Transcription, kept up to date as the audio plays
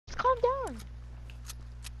calm down.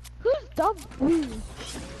 Who's dumb?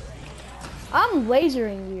 I'm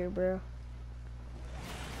lasering you, bro.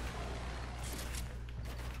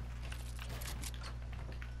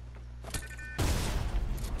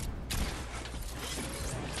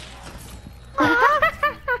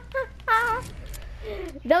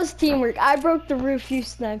 That was teamwork. I broke the roof, you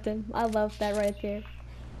sniped him. I love that right there.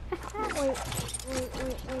 Wait.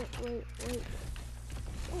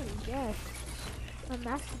 Oh, yes. A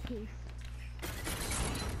masterpiece.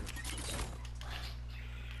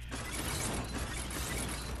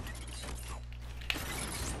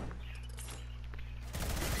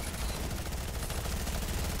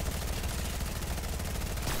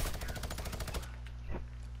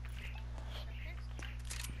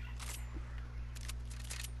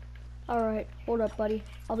 Alright, hold up, buddy.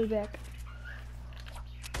 I'll be back.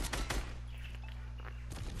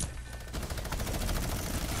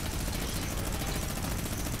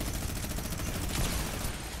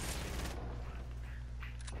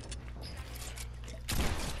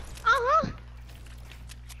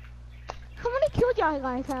 How many kills y'all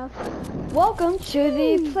guys have? Welcome to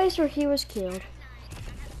the place where he was killed.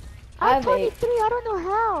 I have have 8. 23, I don't know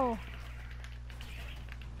how.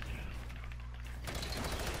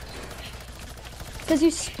 Because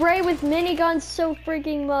you spray with miniguns so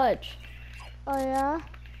freaking much. Oh yeah?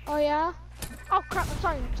 Oh yeah? Oh crap,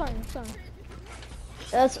 I'm sorry.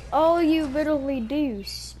 That's all you literally do.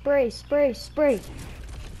 Spray. Dude,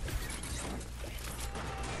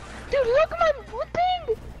 look at my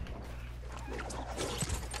thing!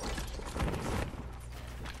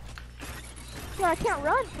 Dude, I can't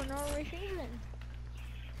run for no reason.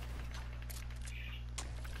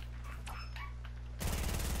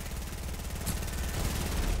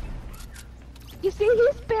 You see,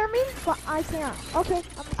 he's spamming, but I can't. Okay,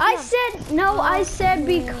 I said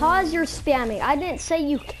because you're spamming. I didn't say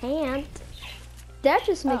you can't. That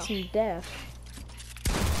just makes me deaf.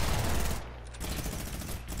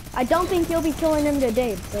 I don't think you'll be killing him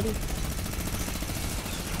today, buddy.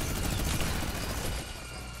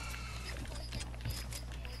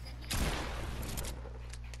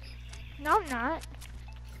 No, I'm not.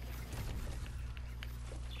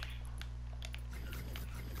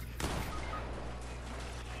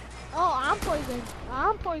 Oh, I'm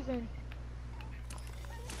poisoned.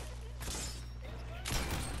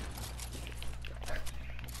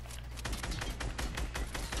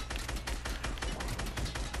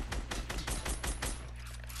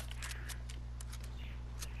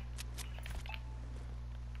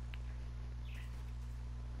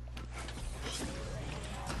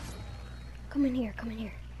 Come in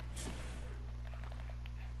here.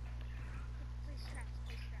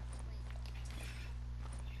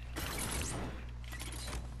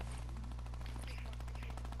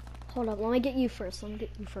 Hold up, let me get you first.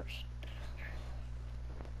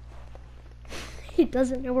 He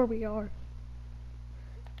doesn't know where we are.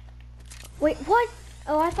 Wait, what?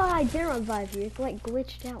 Oh, I thought I did revive you. It like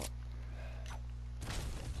glitched out.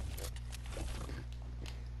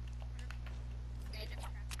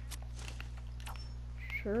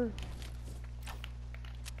 Sure.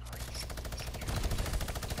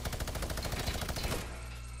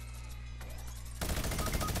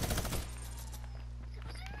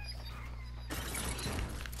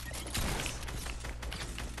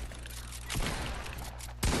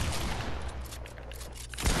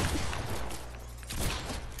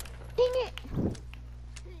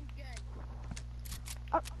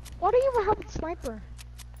 Why do you even have a sniper?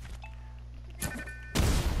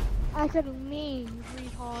 I said me, you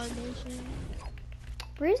retard nation.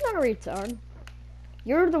 Bree's not a retard.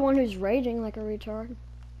 You're the one who's raging like a retard.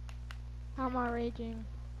 How am I raging?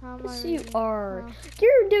 Yes, you are.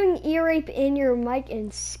 You're doing ear rape in your mic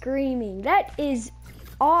and screaming. That is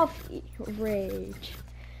off rage.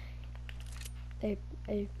 Hey,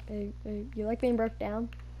 you like being broke down?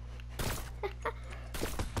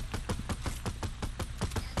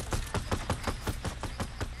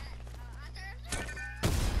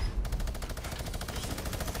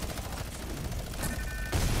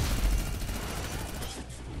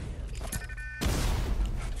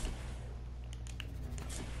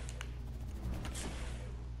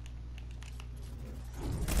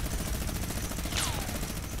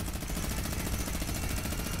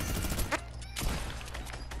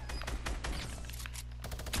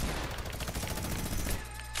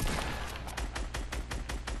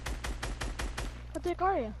 What dick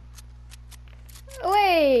are you?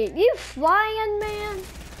 Wait, you flying, man?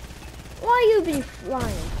 Why you be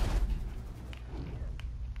flying?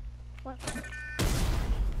 What?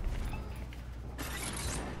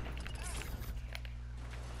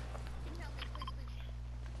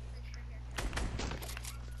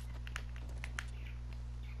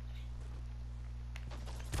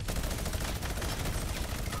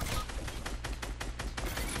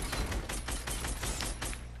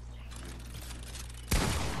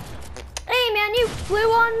 man, you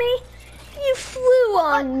flew on me. You flew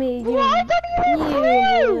on me, you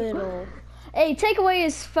little. Hey, take away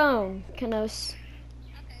his phone, Kanos.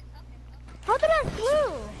 How did I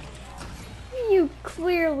flew? You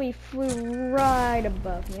clearly flew right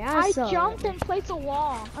above me. I saw jumped it. and placed a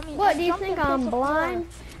wall. What, do you think I'm blind?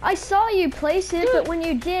 I saw you place it, but when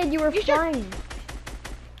you did, you were flying.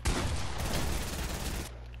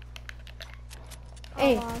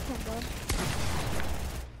 Hey. Oh, wow, I can't go.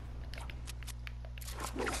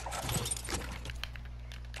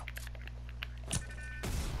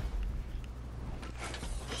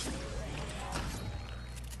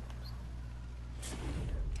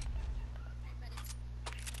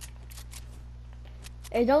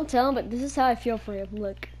 Hey, don't tell him, but this is how I feel for him.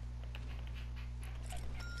 Look.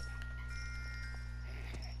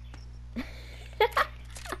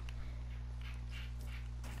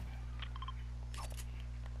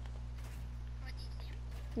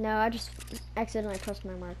 No, I just accidentally pressed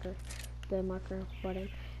my marker, the marker button.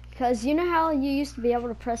 Because you know how you used to be able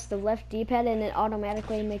to press the left D-pad and it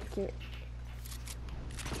automatically makes it.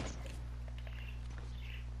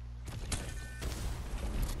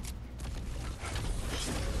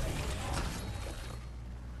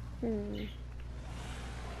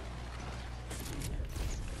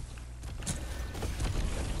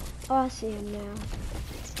 Oh, I see him now.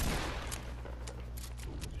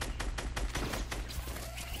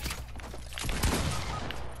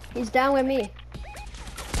 He's down with me.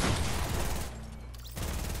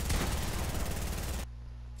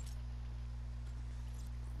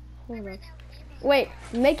 Hold up. Wait,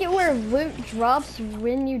 make it where loot drops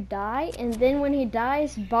when you die, and then when he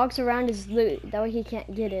dies, box around his loot. That way he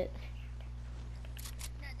can't get it.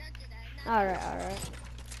 Alright.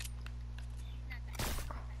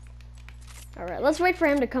 Alright, let's wait for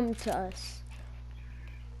him to come to us.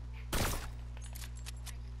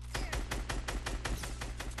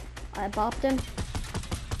 I bopped him.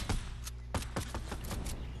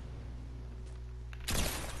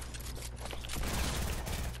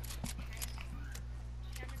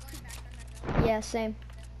 Yeah, same.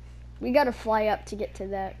 We gotta fly up to get to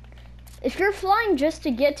that. If you're flying just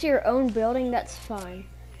to get to your own building, that's fine.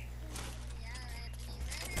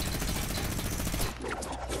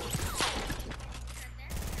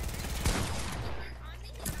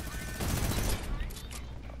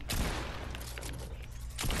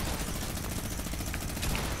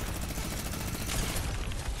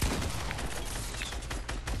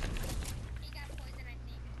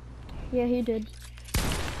 Yeah, he did.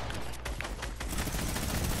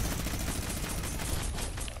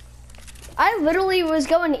 I literally was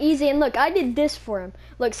going easy, and look, I did this for him.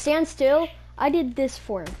 Look, stand still. I did this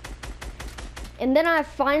for him. And then I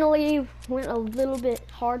finally went a little bit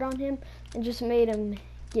hard on him and just made him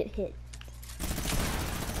get hit.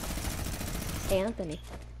 Hey, Anthony,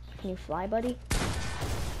 can you fly, buddy?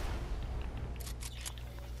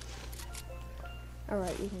 All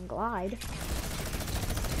right, you can glide.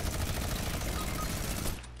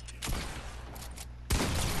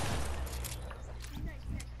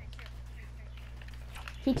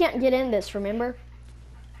 He can't get in this, remember?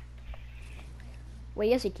 Well,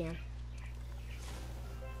 yes, he can.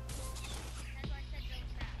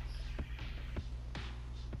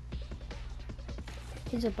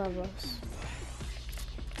 He's above us.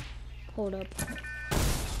 Hold up.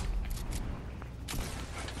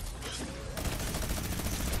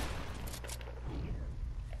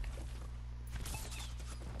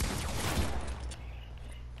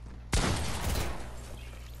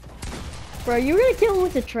 Bro, you gonna kill him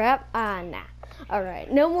with a trap? Ah, nah.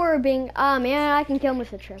 Alright, no more being, man, I can kill him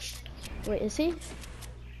with a trap. Wait, is he?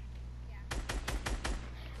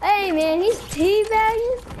 Hey, man, he's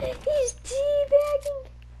teabagging. He's teabagging.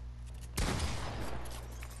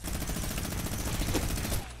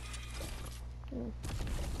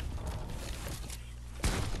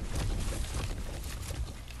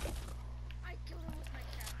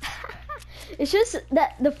 It's just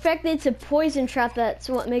that the fact that it's a poison trap, that's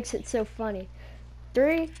what makes it so funny.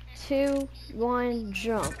 3, 2, 1,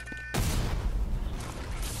 jump.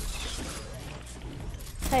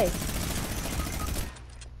 Hey.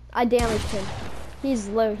 I damaged him. He's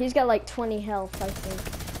low. He's got like 20 health, I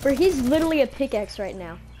think. Or he's literally a pickaxe right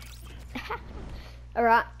now.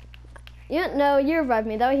 Alright. No, you revived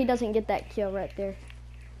me. That way he doesn't get that kill right there.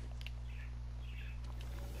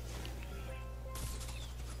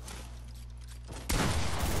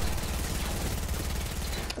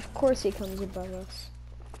 Of course he comes above us.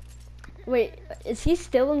 Wait, is he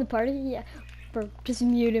still in the party? Yeah. Bro, just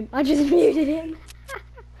mute him. I just muted him.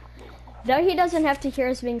 Though he doesn't have to hear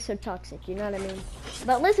us being so toxic, you know what I mean?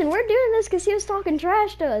 But listen, we're doing this because he was talking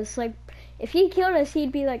trash to us. Like, If he killed us,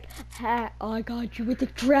 he'd be like, ha, I got you with the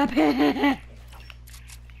trap. It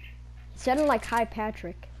sounded like Hi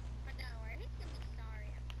Patrick.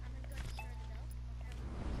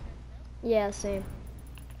 Yeah, same.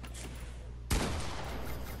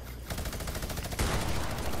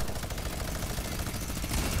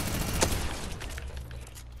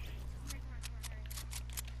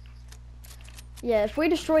 Yeah, if we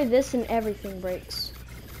destroy this, then everything breaks.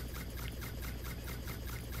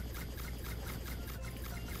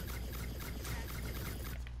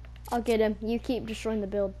 I'll get him. You keep destroying the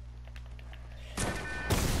build.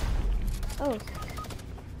 Oh.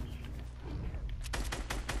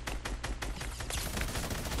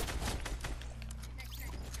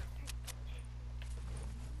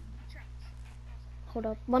 Hold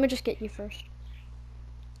up. Let me just get you first.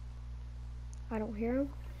 I don't hear him.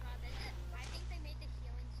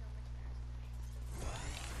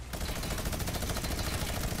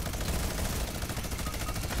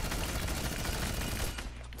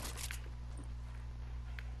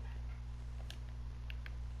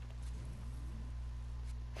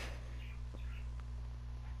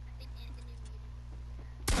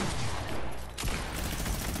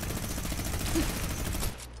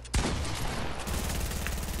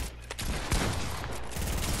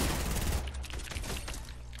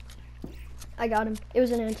 I got him. It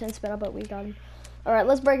was an intense battle, but we got him. All right,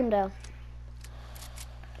 let's break him down.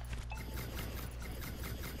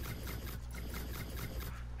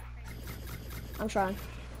 I'm trying.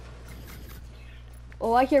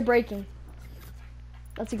 Oh, I hear breaking.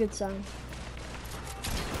 That's a good sign.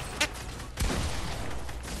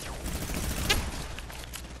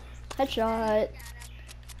 Headshot.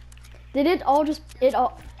 Did it all just,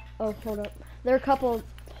 oh, hold up. There are a couple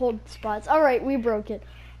hold spots. All right, we broke it.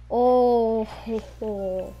 Oh,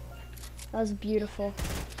 that was beautiful.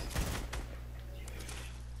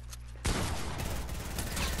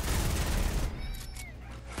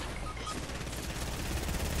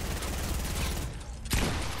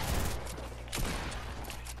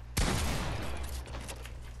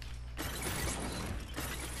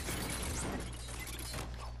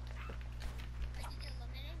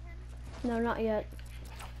 No, not yet.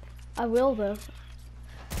 I will though.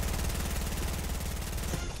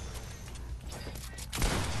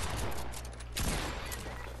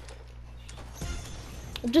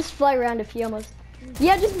 Just fly around if he almost...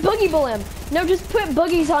 Yeah, just boogie bowl him. No, just put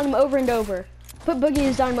boogies on him over and over. Put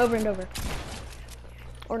boogies on him over and over.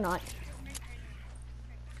 Or not.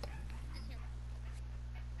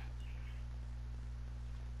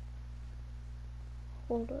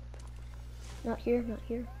 Hold up. Not here, not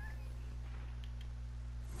here.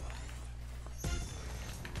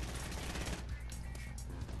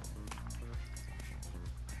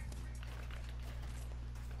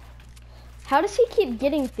 How does he keep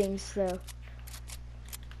getting things though?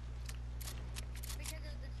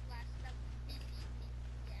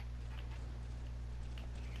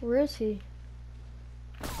 Where is he?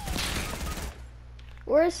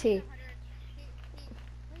 Where is he?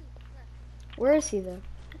 Where is he though?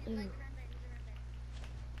 Ew.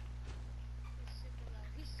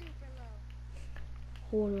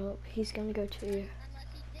 Hold up, he's gonna go to you.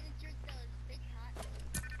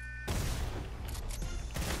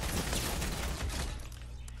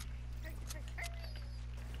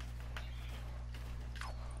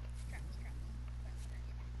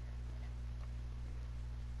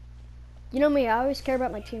 You know me, I always care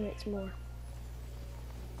about my teammates more.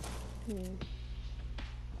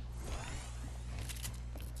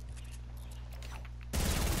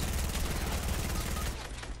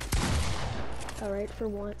 Alright, for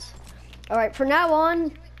once. Alright, for now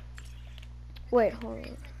on... Wait, hold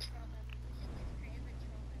on.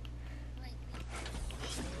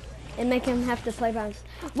 And make him have to play by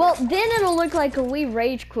himself. Well, then it'll look like we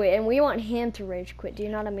rage quit, and we want him to rage quit. Do you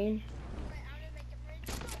know what I mean?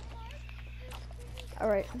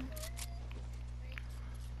 Alright.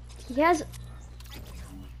 He has...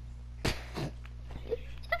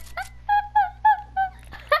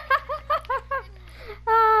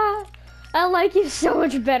 I like you so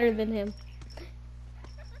much better than him.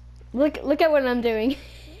 Look at what I'm doing.